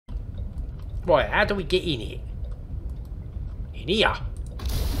Right, how do we get in it? In here.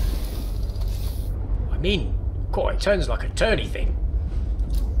 I'm in. God, it turns like a turny thing.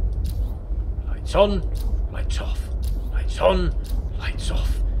 Lights on, lights off. Lights on, lights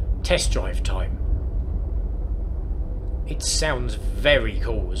off. Test drive time. It sounds very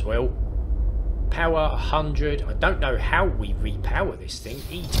cool as well. Power 100. I don't know how we repower this thing.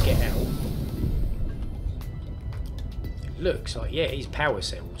 E to get out. It looks like, yeah, it's power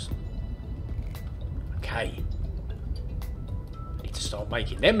cells. Okay. I need to start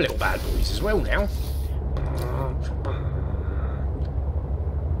making them little bad boys as well now.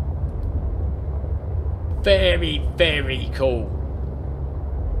 Very, very cool.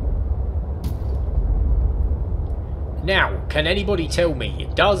 Now, can anybody tell me,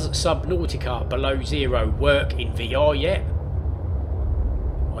 does Subnautica Below Zero work in VR yet?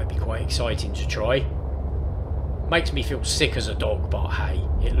 Might be quite exciting to try. Makes me feel sick as a dog, but hey,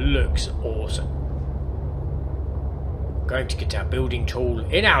 it looks awesome. Going to get our building tool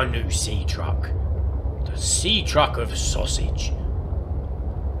in our new sea truck. The sea truck of sausage.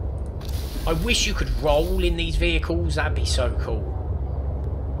 I wish you could roll in these vehicles, that'd be so cool.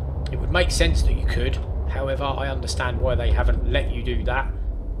 It would make sense that you could. However, I understand why they haven't let you do that.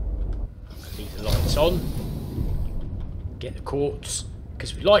 Leave the lights on. Get the quartz,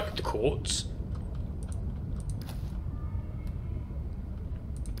 because we like the quartz.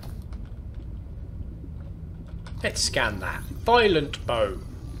 Let's scan that. Violent bow.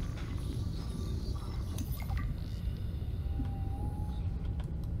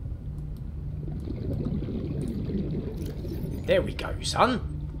 There we go, son.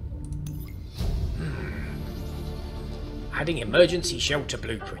 Adding emergency shelter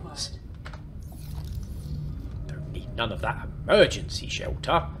blueprints. Don't need none of that emergency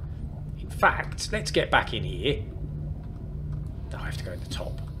shelter. In fact, let's get back in here. No, I have to go at the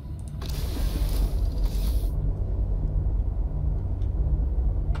top.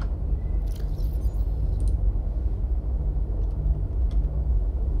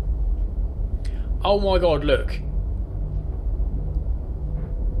 Oh my god, look.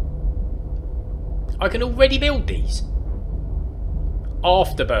 I can already build these.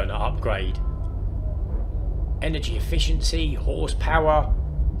 Afterburner upgrade. Energy efficiency, horsepower,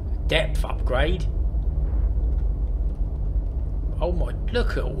 depth upgrade. Oh my,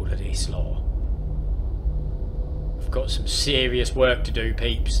 look at all of this lot. We've got some serious work to do,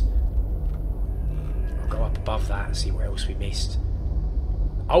 peeps. I'll go up above that and see what else we missed.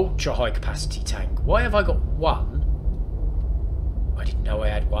 Ultra high capacity tank. Why have I got one? I didn't know I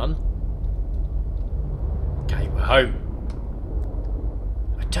had one. Okay, we're home.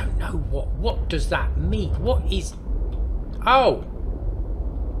 I don't know what does that mean? What is... Oh!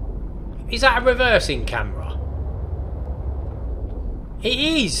 Is that a reversing camera? It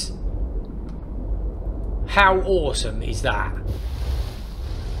is! How awesome is that?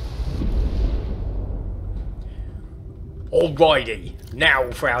 Alrighty,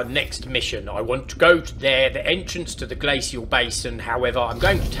 now for our next mission. I want to go to the entrance to the glacial basin. However, I'm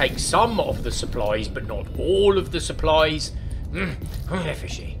going to take some of the supplies, but not all of the supplies. Come here,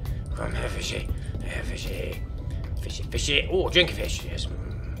 fishy. Come here, fishy. Here, fishy. Fishy, fishy. Oh, drinky fish. Yes,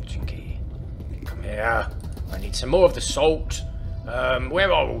 drinky. Come here. I need some more of the salt.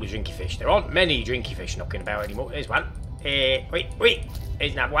 Where are all the drinky fish? There aren't many drinky fish knocking about anymore. There's one. Wait.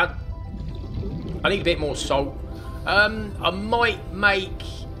 There's another one. I need a bit more salt. I might make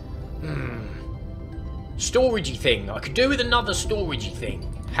storagey thing. I could do with another storagey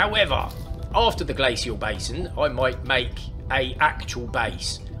thing. However, after the glacial basin, I might make a actual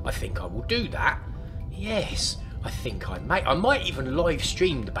base. I think I will do that. Yes, I think I might even live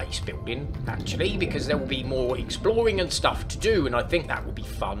stream the base building actually, because there will be more exploring and stuff to do, and I think that will be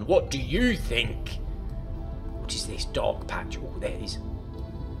fun. What do you think? What is this dark patch? Oh, there it is.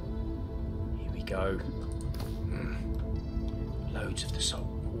 Here we go. Loads of the salt.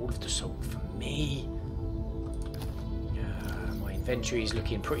 All of the salt for me. My inventory is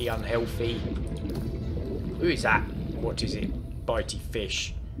looking pretty unhealthy. Who is that? What is it? Bitey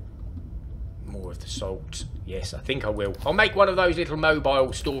fish. More of the salt. Yes, I think I will. I'll make one of those little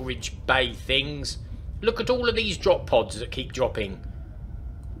mobile storage bay things. Look at all of these drop pods that keep dropping.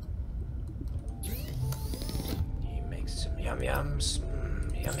 You make some yum-yums.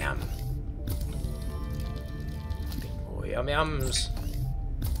 Yum-yum. Yum yums.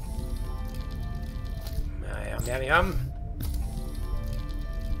 Yum yum yum.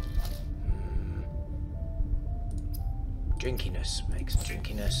 Drinkiness. Make some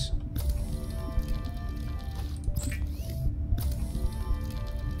drinkiness.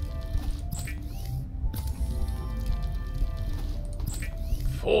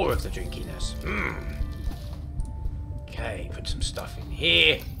 4 of the drinkiness. Okay, put some stuff in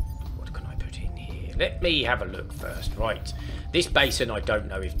here. What can I put in here? Let me have a look first. Right, this basin, I don't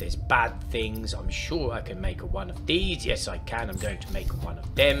know if there's bad things. I'm sure I can make one of these. Yes, I can. I'm going to make one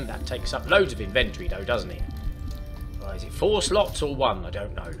of them. That takes up loads of inventory, though, doesn't it? Right, is it 4 slots or 1? I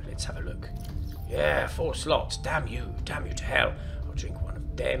don't know. Let's have a look. Yeah, 4 slots. Damn you to hell. I'll drink one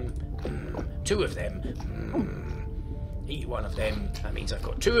of them. 2 of them. Eat one of them. That means I've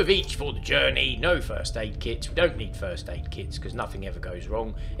got 2 of each for the journey. No first aid kits. We don't need first aid kits because nothing ever goes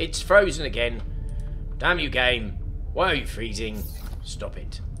wrong. It's frozen again. Damn you, game. Why are you freezing? Stop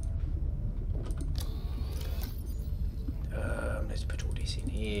it. Let's put all this in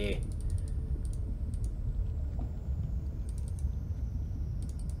here.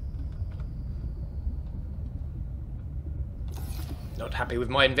 Not happy with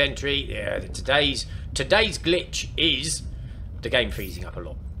my inventory. Yeah, today's glitch is the game freezing up a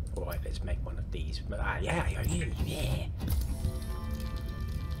lot. Alright, let's make one of these. Yeah.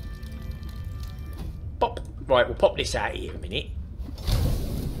 Pop. Right, we'll pop this out here a minute.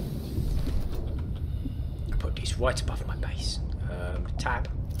 Put this right above my base. Tab.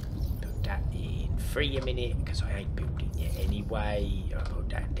 Put that in free a minute because I ain't building yet anyway. I'll put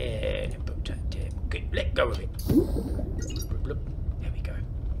that there and then put that there. Good, let go of it. There we go.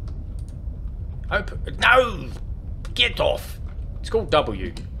 Open. No! Get off! It's called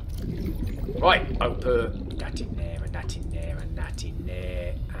W. Right, I'll put that in there and that in there and that in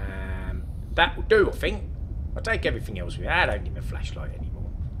there. That will do, I think. I'll take everything else with. I don't need a flashlight anymore.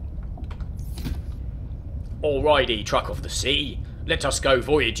 Alrighty, truck of the sea. Let us go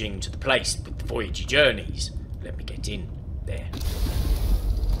voyaging to the place with the voyagey journeys. Let me get in. There.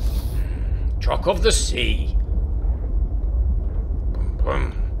 Truck of the sea. Boom,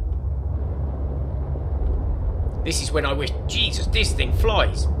 boom. This is when I wish... Jesus, this thing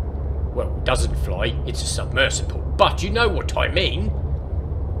flies. Well, it doesn't fly. It's a submersible. But you know what I mean.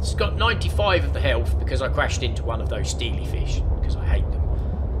 It's got 95 of the health because I crashed into one of those steely fish. Because I hate them.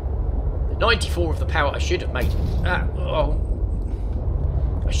 The 94 of the power I should have made...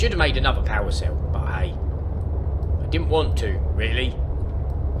 I should have made another power cell. But hey, I didn't want to, really.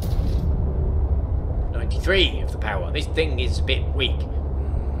 93 of the power. This thing is a bit weak.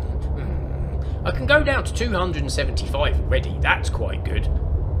 I can go down to 275 already. That's quite good.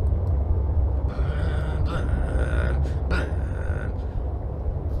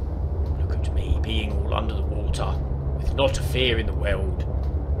 Look at me being all under the water with not a fear in the world.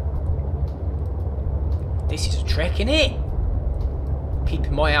 This is a trek, innit?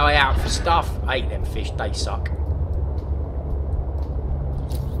 Keeping my eye out for stuff. I hate them fish, they suck.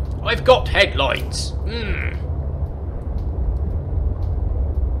 I've got headlights.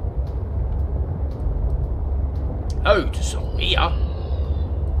 Oh, to Soria.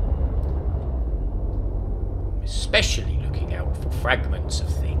 Especially looking out for fragments of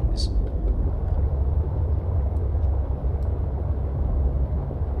things.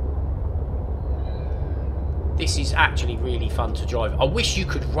 This is actually really fun to drive. I wish you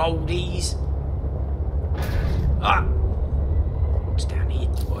could roll these. Ah! What's down here?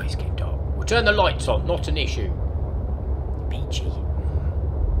 Oh, it's getting dark. We'll turn the lights on, not an issue. Beachy.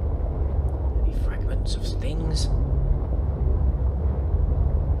 Any fragments of things?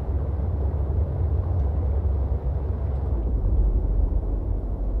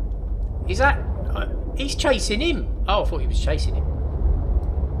 Is that... he's chasing him. Oh, I thought he was chasing him.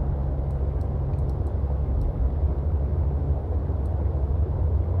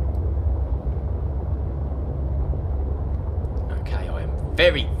 Okay, I am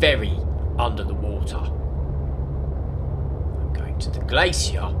very, very under the water. I'm going to the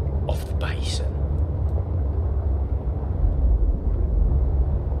glacier of the basin.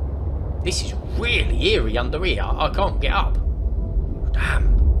 This is really eerie under here. I can't get up.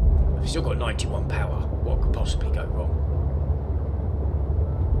 Damn. I've still got 91 power. What could possibly go wrong?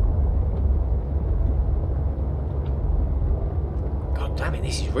 God damn it,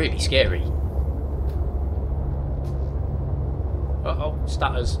 this is really scary. Uh-oh,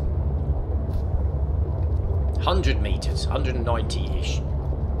 stutters. 100 metres, 190-ish.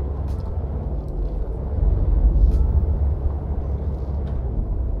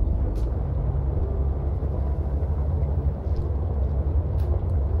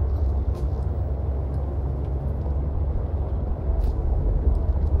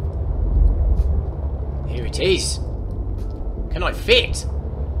 Is. Can I fit?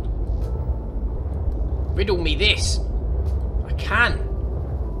 Riddle me this. I can.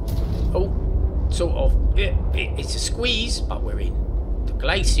 Oh, sort of. It's a squeeze, but we're in the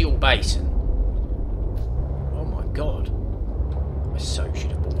glacial basin. Oh my god. I so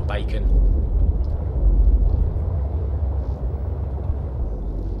should have bacon.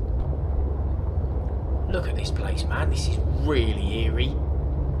 Look at this place, man. This is really eerie.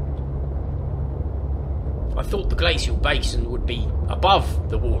 I thought the glacial basin would be above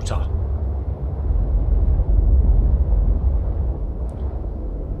the water.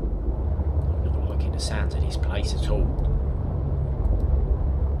 I'm not liking the sounds of this place at all.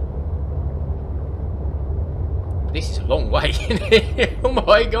 This is a long way. Oh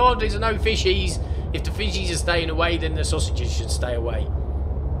my god, there's no fishies. If the fishies are staying away, then the sausages should stay away.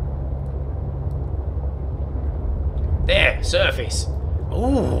 There, surface.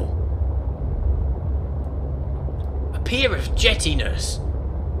 Ooh. A pier of jettiness.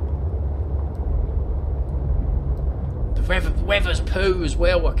 The weather's poo as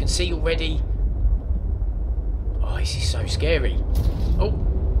well, I can see already. Oh, this is so scary. Oh.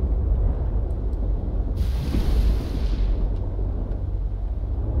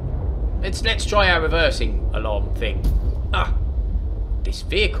 Let's try our reversing alarm thing. Ah. This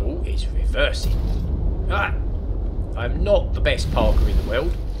vehicle is reversing. Ah. I'm not the best parker in the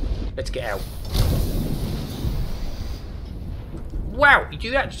world. Let's get out. Wow, you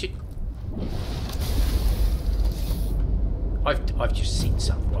do that shit. I've just seen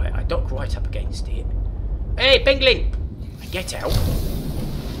something, right? I dock right up against it. Hey, Pengling! I get out.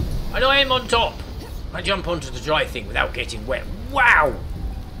 And I am on top. I jump onto the dry thing without getting wet. Wow!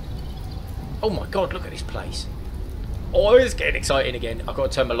 Oh my god, look at this place. Oh, it's getting exciting again. I've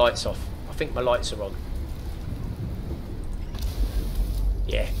got to turn my lights off. I think my lights are on.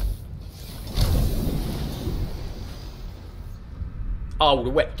 Yeah. Oh,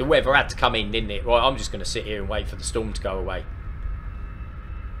 the weather had to come in, didn't it? Right, I'm just going to sit here and wait for the storm to go away.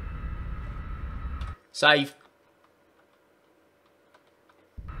 Save.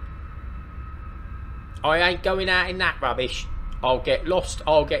 I ain't going out in that rubbish. I'll get lost,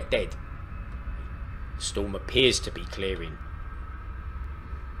 I'll get dead. The storm appears to be clearing.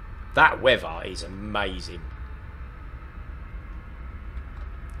 That weather is amazing.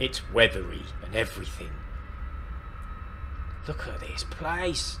 It's weathery and everything. Look at this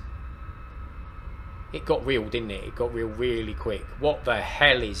place. It got real, didn't it? It got real really quick. What the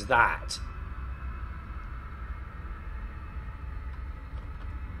hell is that?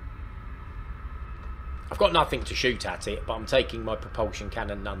 I've got nothing to shoot at it, but I'm taking my propulsion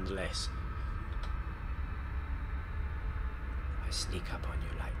cannon nonetheless. I sneak up on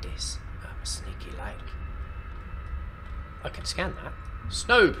you like this. I'm a sneaky like. I can scan that.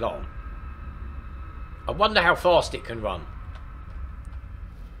 Snowplow. I wonder how fast it can run.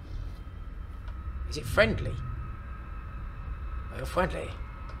 Is it friendly? Are you friendly?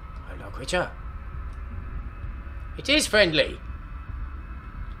 Hello, creature. It is friendly.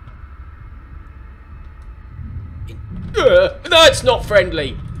 No, it's not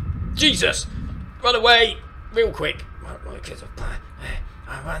friendly. Jesus. Run away. Real quick.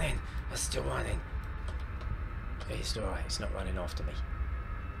 I'm running. I'm still running. It's alright. It's not running after me.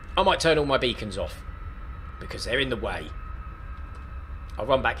 I might turn all my beacons off because they're in the way. I'll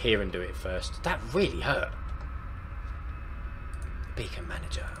run back here and do it first. That really hurt. Beacon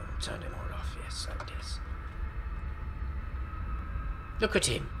manager. I'll turn them all off. Yes, so it is. Look at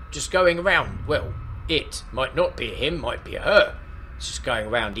him. Just going around. Well, it might not be a him, might be a her. It's just going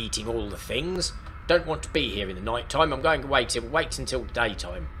around eating all the things. Don't want to be here in the night time. I'm going to wait until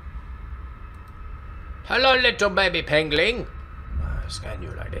daytime. Hello, little baby pengling. Scan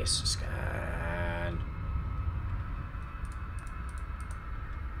you like this. Scan.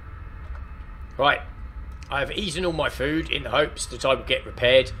 Right. I've eaten all my food in the hopes that I would get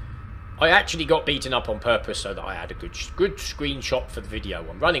repaired. I actually got beaten up on purpose so that I had a good screenshot for the video.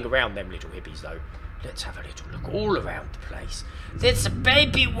 I'm running around them little hippies though. Let's have a little look all around the place. There's a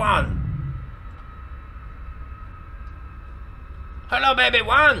baby one. Hello, baby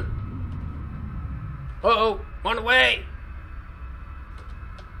one. Uh-oh, run away.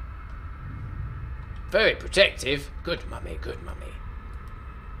 Very protective. Good mummy, good mummy.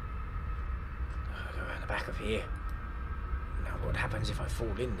 I'll go around the back of here. Now what happens if I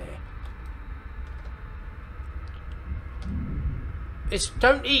fall in there? It's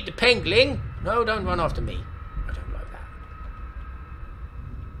don't eat the pengling. No, don't run after me. I don't like that.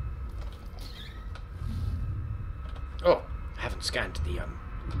 Oh, I haven't scanned the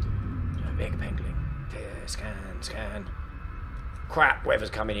big pengling. There, scan. Crap, weather's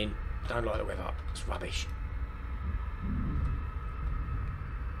coming in. Don't like the weather. It's rubbish.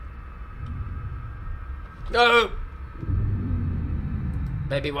 No!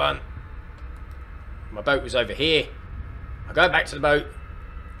 Maybe one. My boat was over here. I'll go back to the boat.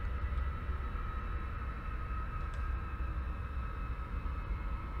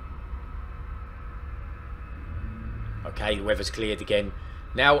 Okay, the weather's cleared again.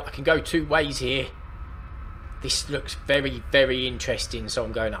 Now I can go 2 ways here. This looks very, very interesting, so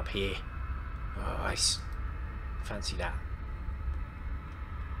I'm going up here. Oh, nice. Fancy that.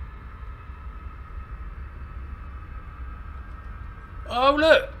 Oh,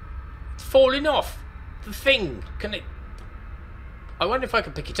 look! It's falling off. The thing. Can it... I wonder if I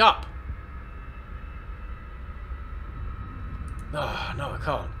can pick it up. Oh, no, I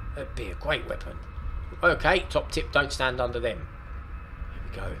can't. That'd be a great weapon. Okay, top tip, don't stand under them. Here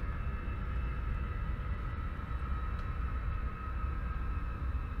we go.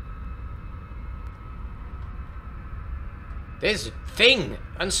 There's a thing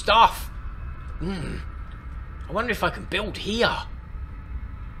and stuff. I wonder if I can build here.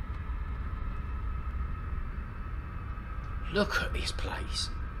 Look at this place.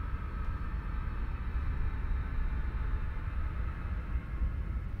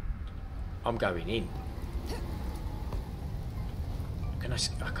 I'm going in. Can I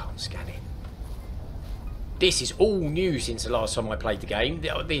can't scan it. This is all new since the last time I played the game.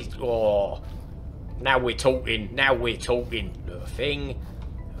 Oh, now we're talking. Now we're talking. The thing.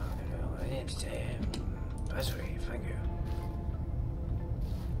 Thank you.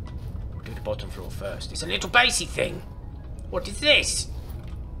 We'll do the bottom floor first. It's a little basey thing. What is this?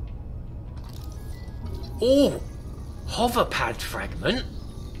 Oh, hoverpad fragment.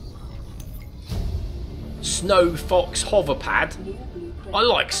 Snowfox hoverpad. I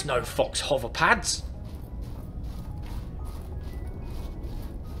like Snowfox hoverpads.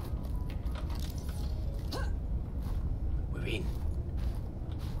 We're in.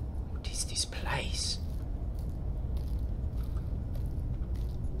 What is this place?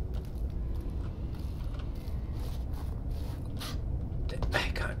 I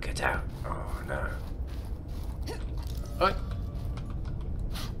can't get out. Oh no. What?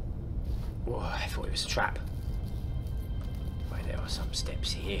 Whoa, I thought it was a trap. Wait, there are some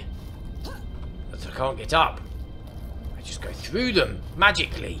steps here. But I can't get up. I just go through them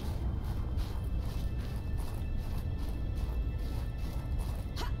magically.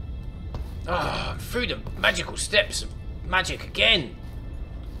 Ah, oh, through the magical steps of magic again.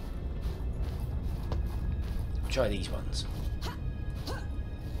 Try these ones.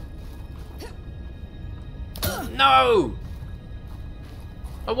 No!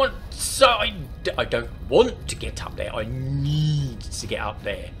 I want... So I don't want to get up there. I need to get up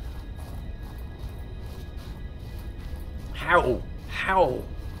there. How? How?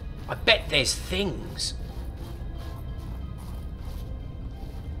 I bet there's things.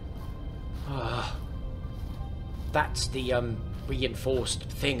 That's the reinforced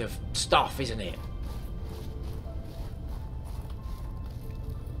thing of stuff, isn't it?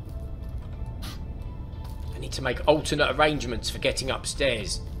 I need to make alternate arrangements for getting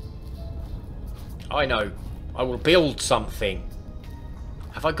upstairs. I know. I will build something.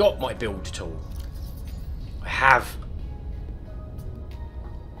 Have I got my build tool? I have.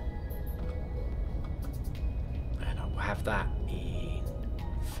 And I will have that in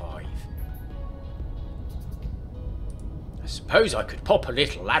 5. I suppose I could pop a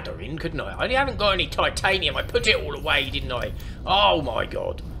little ladder in, couldn't I? I haven't got any titanium. I put it all away, didn't I? Oh my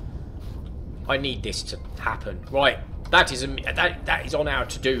god. I need this to happen. Right, that is on our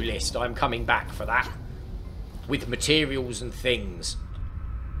to-do list. I'm coming back for that. With materials and things.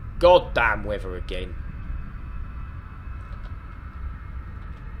 Goddamn weather again.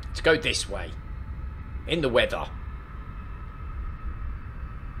 Let's go this way. In the weather.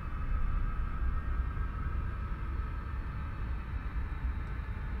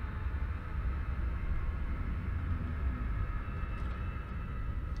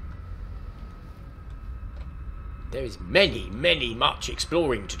 There is much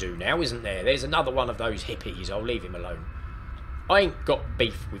exploring to do now, isn't there? There's another one of those hippies. I'll leave him alone. I ain't got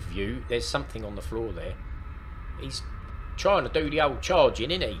beef with you. There's something on the floor there. He's trying to do the old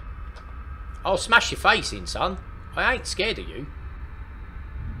charging, isn't he? I'll smash your face in, son. I ain't scared of you.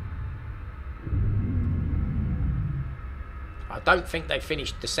 I don't think they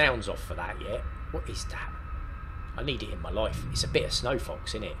finished the sounds off for that yet. What is that? I need it in my life. It's a bit of Snowfox,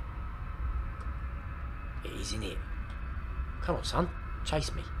 isn't it? It is, isn't it? Come on, son.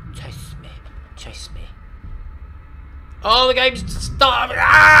 Chase me. Chase me. Chase me. Oh, the game's started.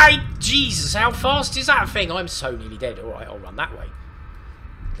 Ah, Jesus, how fast is that thing? I'm so nearly dead. Alright, I'll run that way.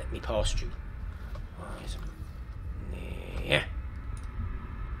 Let me past you. Yeah.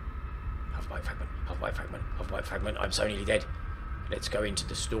 Half-white fragment. Half-white fragment. Half-white fragment. I'm so nearly dead. Let's go into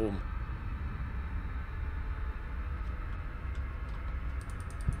the storm.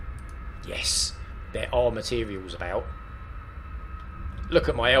 Yes. There are materials about. Look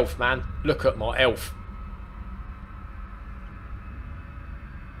at my elf, man. Look at my elf.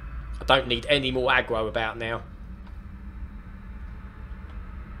 I don't need any more aggro about now.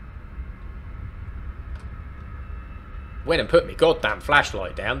 Went and put my goddamn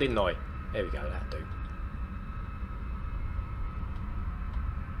flashlight down, didn't I? There we go, that'll do.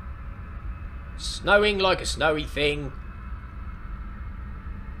 Snowing like a snowy thing.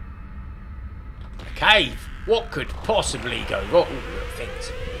 A cave. What could possibly go wrong? Ooh, look,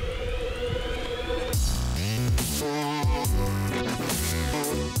 things.